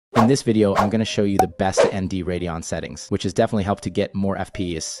In this video, I'm going to show you the best AMD Radeon settings, which has definitely helped to get more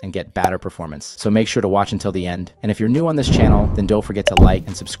FPS and get better performance. So make sure to watch until the end. And if you're new on this channel, then don't forget to like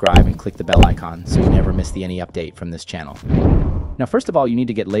and subscribe and click the bell icon so you never miss any update from this channel. Now, first of all, you need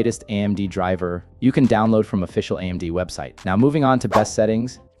to get latest AMD driver you can download from official AMD website. Now, moving on to best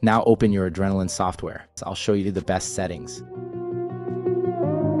settings, now open your Adrenalin software. So I'll show you the best settings.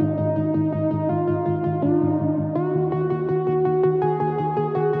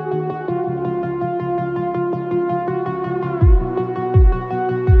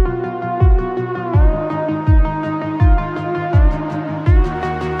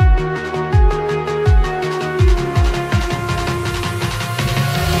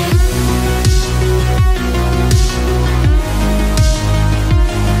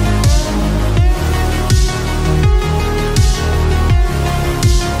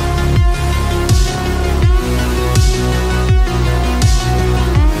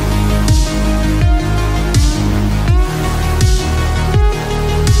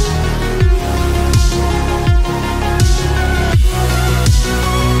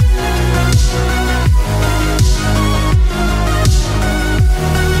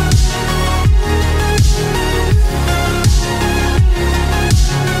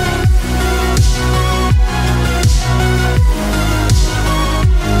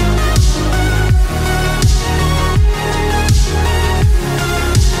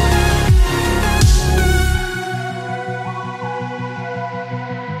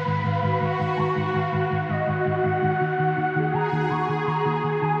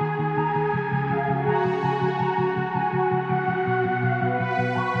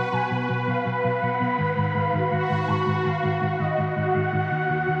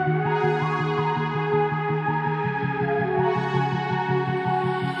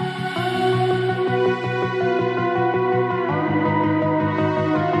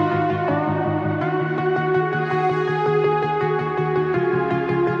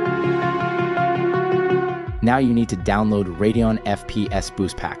 Now you need to download Radeon FPS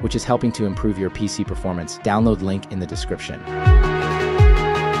Boost Pack, which is helping to improve your PC performance. Download link in the description.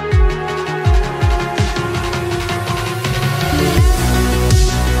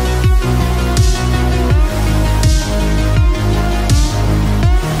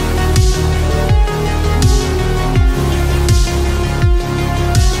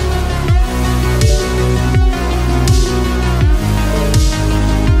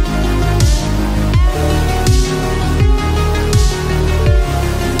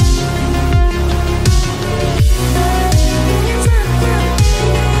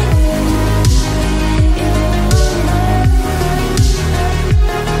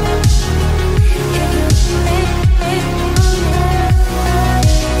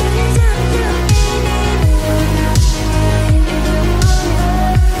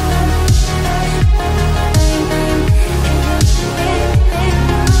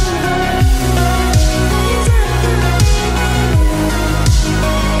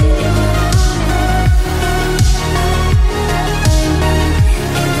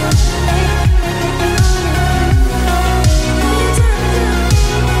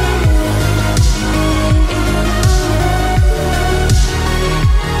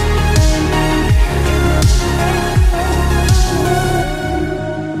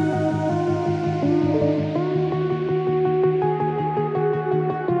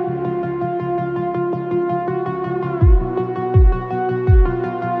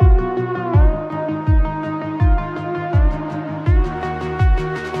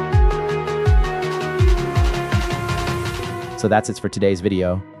 So that's it for today's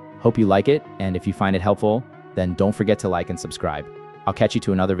video. Hope you like it, and if you find it helpful, then don't forget to like and subscribe. I'll catch you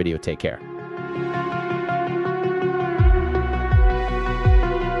to another video. Take care.